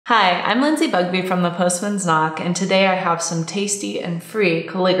Hi, I'm Lindsay Bugby from the Postman's Knock, and today I have some tasty and free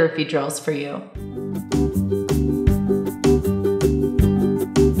calligraphy drills for you.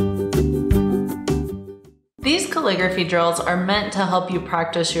 These calligraphy drills are meant to help you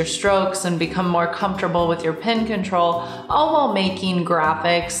practice your strokes and become more comfortable with your pen control, all while making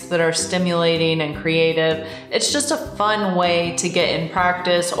graphics that are stimulating and creative. It's just a fun way to get in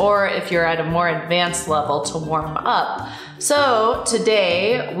practice, or if you're at a more advanced level, to warm up. So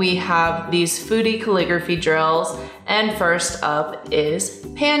today we have these Foodie calligraphy drills, and first up is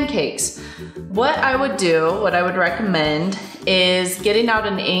Pancakes. What I would recommend is getting out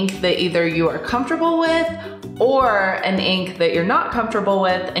an ink that either you are comfortable with or an ink that you're not comfortable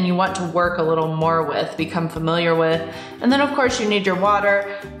with and you want to work a little more with, become familiar with. And then of course you need your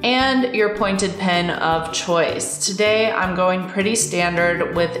water and your pointed pen of choice. Today I'm going pretty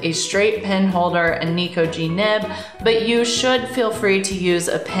standard with a straight pen holder and Nico G nib, but you should feel free to use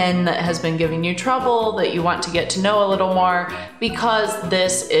a pen that has been giving you trouble, that you want to get to know a little more, because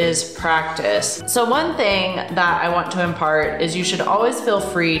this is practice. So one thing that I want to impart is you should always feel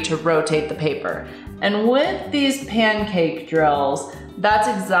free to rotate the paper. And with these pancake drills, that's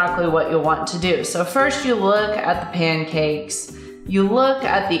exactly what you'll want to do. So first you look at the pancakes, you look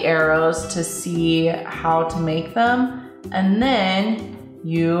at the arrows to see how to make them, and then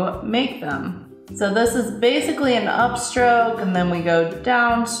you make them. So this is basically an upstroke, and then we go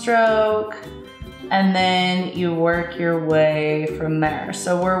downstroke, and then you work your way from there.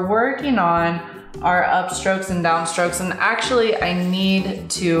 So we're working on our upstrokes and downstrokes, and actually I need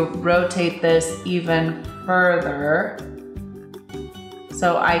to rotate this even further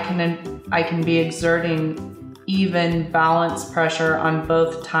so I can be exerting even balance pressure on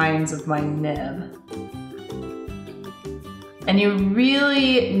both tines of my nib. And you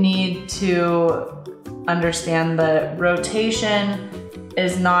really need to understand that rotation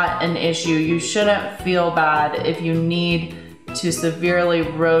is not an issue. You shouldn't feel bad if you need to severely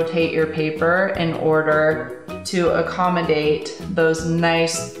rotate your paper in order to accommodate those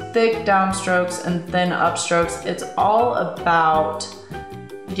nice thick downstrokes and thin upstrokes. It's all about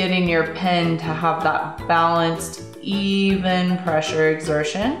getting your pen to have that balanced, even pressure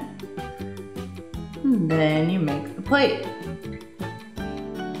exertion. And then you make the plate.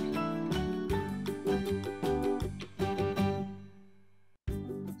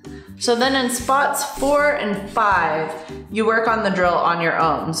 So then in spots 4 and 5, you work on the drill on your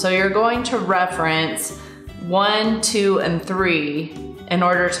own. So you're going to reference 1, 2, and 3 in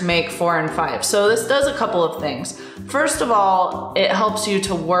order to make 4 and 5. So this does a couple of things. First of all, it helps you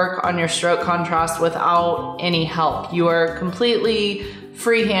to work on your stroke contrast without any help. You are completely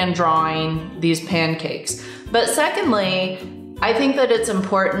freehand drawing these pancakes. But secondly, I think that it's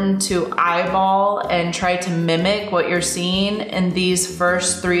important to eyeball and try to mimic what you're seeing in these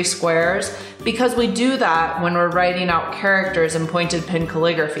first 3 squares, because we do that when we're writing out characters in pointed pen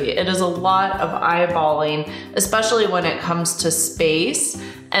calligraphy. It is a lot of eyeballing, especially when it comes to space.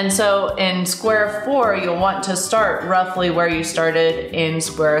 And so in square 4, you'll want to start roughly where you started in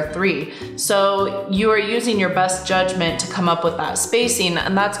square 3. So you are using your best judgment to come up with that spacing,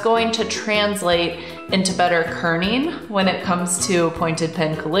 and that's going to translate into better kerning. When it comes to pointed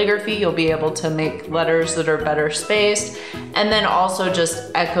pen calligraphy, you'll be able to make letters that are better spaced, and then also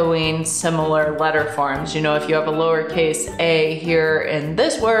just echoing similar letter forms. You know, if you have a lowercase a here in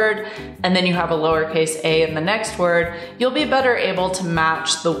this word, and then you have a lowercase a in the next word, you'll be better able to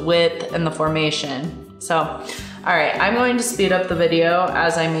match the width and the formation. So, all right, I'm going to speed up the video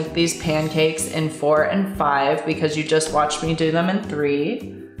as I make these pancakes in 4 and 5, because you just watched me do them in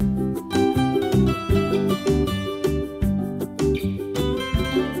 3.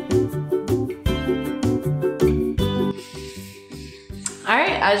 All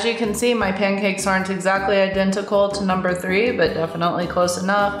right, as you can see, my pancakes aren't exactly identical to number 3, but definitely close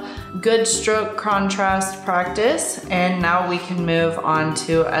enough. Good stroke contrast practice, and now we can move on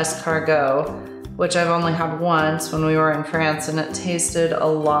to escargot, which I've only had once when we were in France, and it tasted a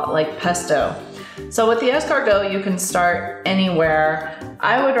lot like pesto. So with the escargot, you can start anywhere.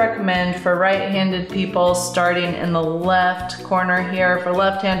 I would recommend for right-handed people starting in the left corner here. For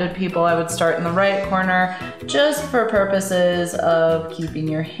left-handed people, I would start in the right corner, just for purposes of keeping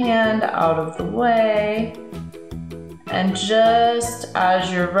your hand out of the way. And just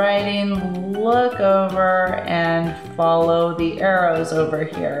as you're writing, look over and follow the arrows over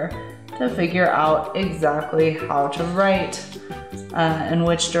here to figure out exactly how to write and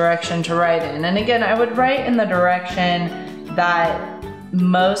which direction to write in. And again, I would write in the direction that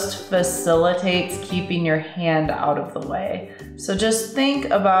most facilitates keeping your hand out of the way. So just think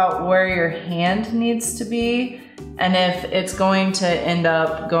about where your hand needs to be And if it's going to end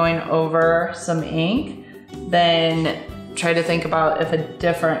up going over some ink, then try to think about if a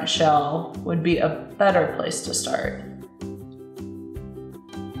different shell would be a better place to start.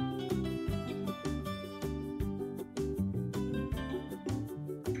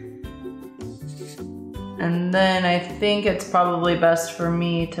 And then I think it's probably best for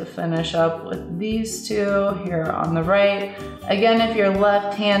me to finish up with these two here on the right. Again, if you're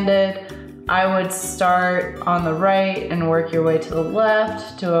left-handed, I would start on the right and work your way to the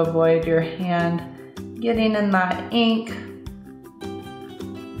left to avoid your hand getting in that ink.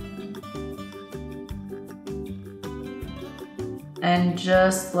 And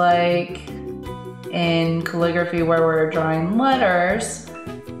just like in calligraphy where we're drawing letters,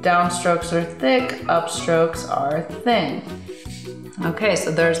 downstrokes are thick, upstrokes are thin. Okay,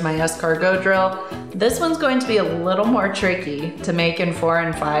 so there's my escargot drill. This one's going to be a little more tricky to make in 4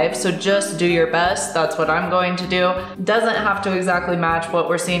 and 5, so just do your best. That's what I'm going to do. Doesn't have to exactly match what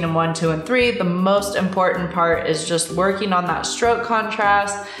we're seeing in 1, 2, and 3. The most important part is just working on that stroke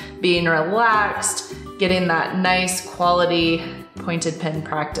contrast, being relaxed, getting that nice quality pointed pen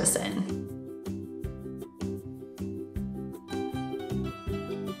practice in.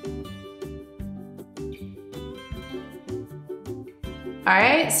 All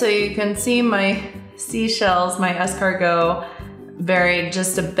right, so you can see my seashells, my escargot, varied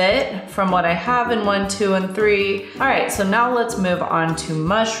just a bit from what I have in 1, 2, and 3. All right, so now let's move on to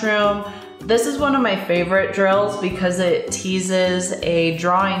mushroom. This is one of my favorite drills because it teases a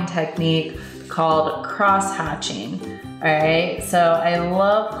drawing technique called cross-hatching. All right, so I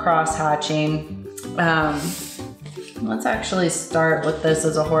love cross-hatching. Let's actually start with this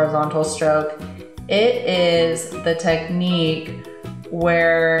as a horizontal stroke. It is the technique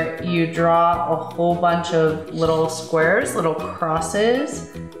where you draw a whole bunch of little squares, little crosses,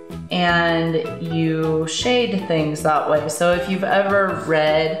 and you shade things that way. So if you've ever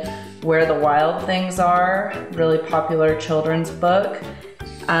read Where the Wild Things Are, really popular children's book,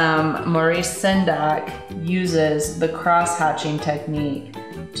 Maurice Sendak uses the cross-hatching technique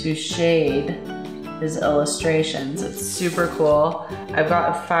to shade his illustrations. It's super cool. I've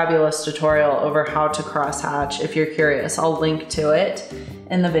got a fabulous tutorial over how to cross-hatch if you're curious. I'll link to it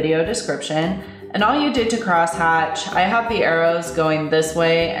in the video description. And all you do to cross-hatch, I have the arrows going this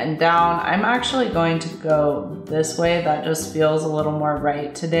way and down. I'm actually going to go this way. That just feels a little more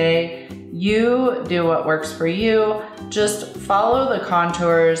right today. You do what works for you. Just follow the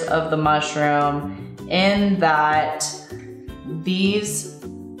contours of the mushroom in that these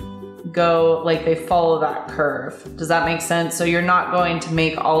go, like they follow that curve. Does that make sense? So you're not going to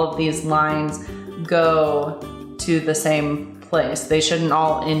make all of these lines go to the same place. They shouldn't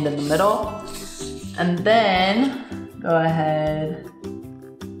all end in the middle. And then go ahead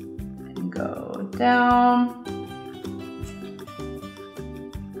and go down.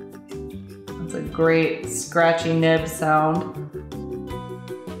 That's a great scratchy nib sound.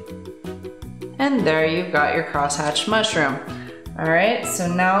 And there you've got your crosshatched mushroom. All right,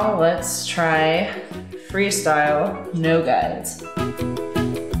 so now let's try freestyle, no guides.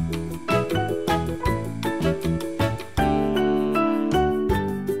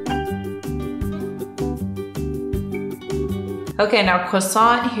 Okay, now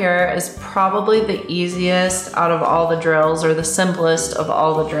Croissant here is probably the easiest out of all the drills, or the simplest of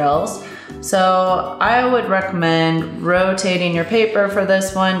all the drills. So I would recommend rotating your paper for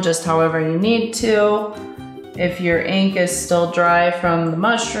this one just however you need to. If your ink is still dry from the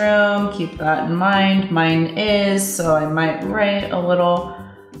mushroom, keep that in mind. Mine is, so I might write a little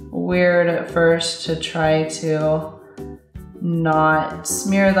weird at first to try to not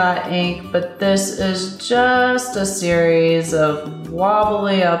smear that ink, but this is just a series of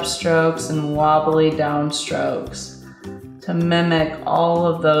wobbly upstrokes and wobbly downstrokes to mimic all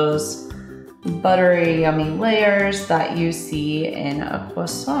of those buttery, yummy layers that you see in a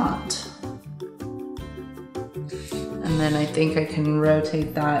croissant. And then I think I can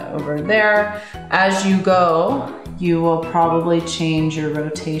rotate that over there. As you go, you will probably change your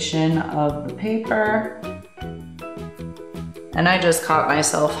rotation of the paper. And I just caught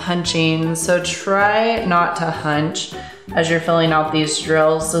myself hunching, so try not to hunch as you're filling out these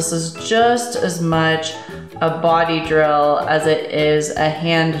drills. This is just as much a body drill as it is a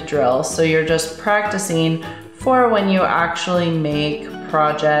hand drill. So you're just practicing for when you actually make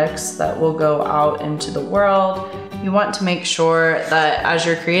projects that will go out into the world. You want to make sure that as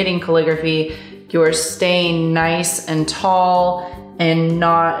you're creating calligraphy, you're staying nice and tall and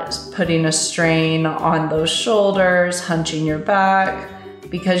not putting a strain on those shoulders, hunching your back,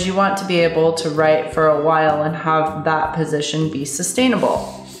 because you want to be able to write for a while and have that position be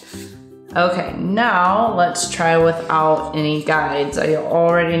sustainable. Okay, now let's try without any guides. I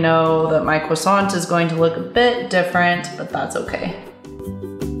already know that my croissant is going to look a bit different, but that's okay.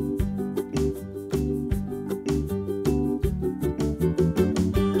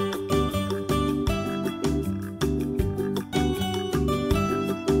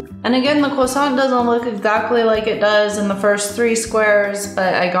 And again, the croissant doesn't look exactly like it does in the first 3 squares,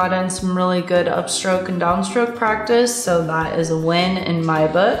 but I got in some really good upstroke and downstroke practice, so that is a win in my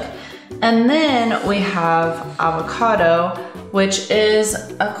book. And then we have Avocado, which is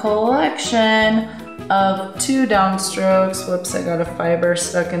a collection of 2 downstrokes. Whoops, I got a fiber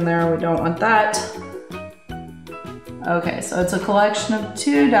stuck in there, we don't want that. Okay, so it's a collection of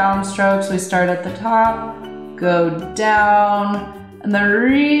 2 downstrokes. We start at the top, go down. And the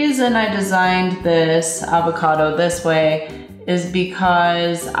reason I designed this avocado this way is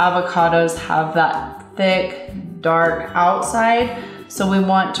because avocados have that thick, dark outside. So we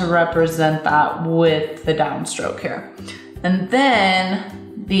want to represent that with the downstroke here. And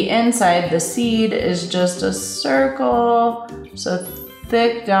then the inside, the seed, is just a circle. So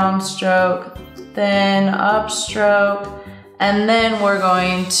thick downstroke, thin upstroke. And then we're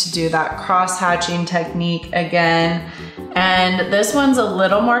going to do that cross-hatching technique again. And this one's a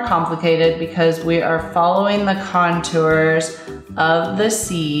little more complicated because we are following the contours of the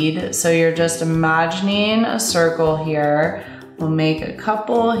seed. So you're just imagining a circle here. We'll make a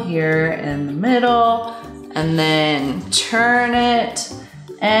couple here in the middle and then turn it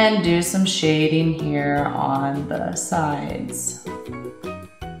and do some shading here on the sides.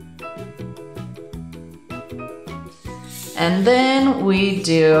 And then we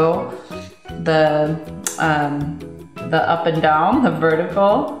do the up and down, the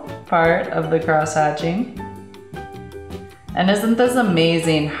vertical part of the cross hatching. And isn't this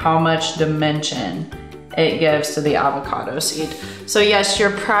amazing how much dimension it gives to the avocado seed? So yes,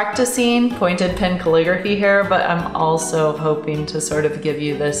 you're practicing pointed pen calligraphy here, but I'm also hoping to sort of give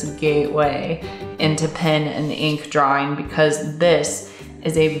you this gateway into pen and ink drawing, because this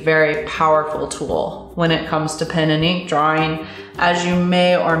is a very powerful tool when it comes to pen and ink drawing. As you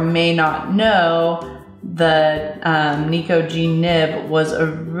may or may not know, the Nico G nib was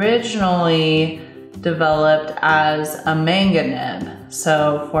originally developed as a manga nib,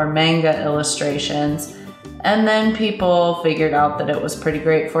 so for manga illustrations. And then people figured out that it was pretty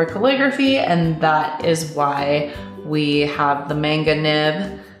great for calligraphy, and that is why we have the manga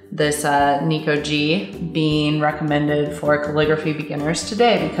nib, this Nico G, being recommended for calligraphy beginners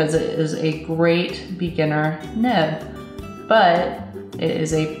today, because it is a great beginner nib. But it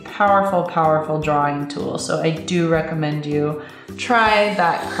is a powerful, powerful drawing tool. So I do recommend you try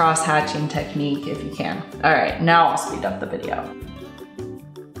that cross-hatching technique if you can. All right, now I'll speed up the video.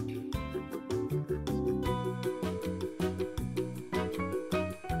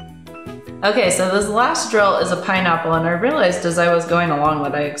 Okay, so this last drill is a pineapple, and I realized as I was going along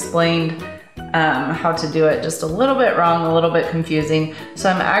that I explained how to do it just a little bit wrong, a little bit confusing. So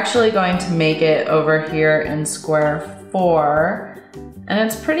I'm actually going to make it over here in square 4. And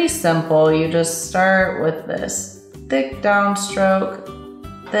it's pretty simple. You just start with this thick downstroke,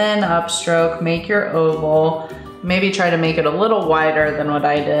 thin upstroke, make your oval. Maybe try to make it a little wider than what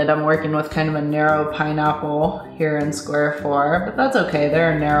I did. I'm working with kind of a narrow pineapple here in square 4, but that's okay.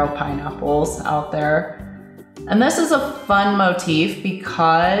 There are narrow pineapples out there. And this is a fun motif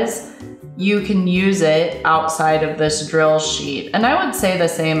because you can use it outside of this drill sheet. And I would say the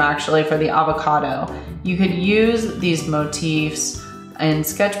same actually for the avocado. You could use these motifs in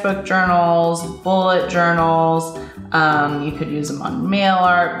sketchbook journals, bullet journals. You could use them on mail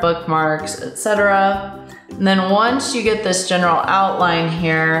art, bookmarks, etc. And then once you get this general outline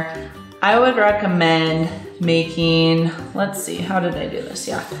here, I would recommend making, let's see, how did I do this?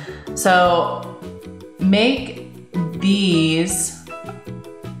 Yeah. So make these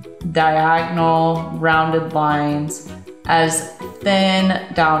diagonal rounded lines as thin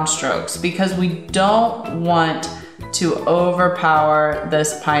downstrokes, because we don't want to overpower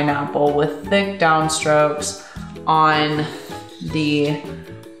this pineapple with thick downstrokes on the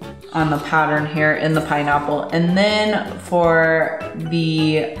pattern here in the pineapple. And then for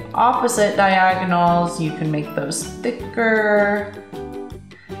the opposite diagonals, you can make those thicker.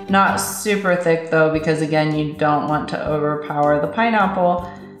 Not super thick though, because again, you don't want to overpower the pineapple.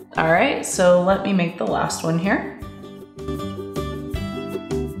 All right, so let me make the last one here.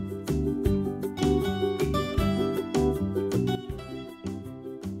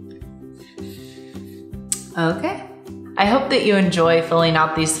 Okay. I hope that you enjoy filling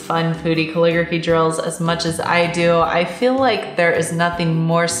out these fun foodie calligraphy drills as much as I do. I feel like there is nothing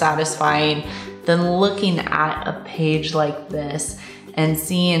more satisfying than looking at a page like this and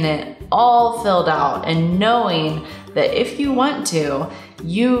seeing it all filled out, and knowing that if you want to,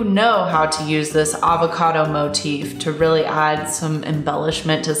 you know how to use this avocado motif to really add some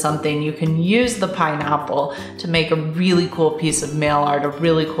embellishment to something. You can use the pineapple to make a really cool piece of mail art, a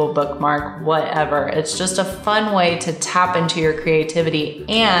really cool bookmark, whatever. It's just a fun way to tap into your creativity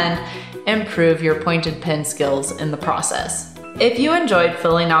and improve your pointed pen skills in the process. If you enjoyed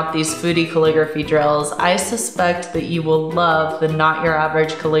filling out these Foodie calligraphy drills, I suspect that you will love the Not Your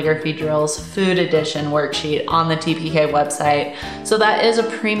Average Calligraphy Drills Food Edition worksheet on the TPK website. So that is a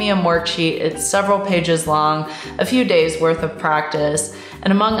premium worksheet. It's several pages long, a few days worth of practice,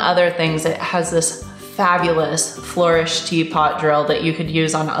 and among other things, it has this fabulous flourish teapot drill that you could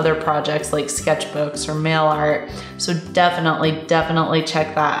use on other projects like sketchbooks or mail art. So definitely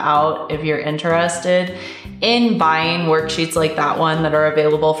check that out if you're interested. In buying worksheets like that one that are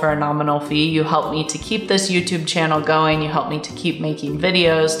available for a nominal fee, you help me to keep this YouTube channel going, you help me to keep making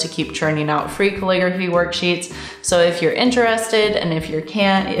videos, to keep churning out free calligraphy worksheets. So if you're interested and if you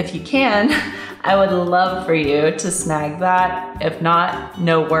can, I would love for you to snag that. If not,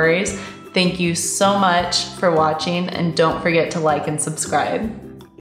 no worries. Thank you so much for watching, and don't forget to like and subscribe.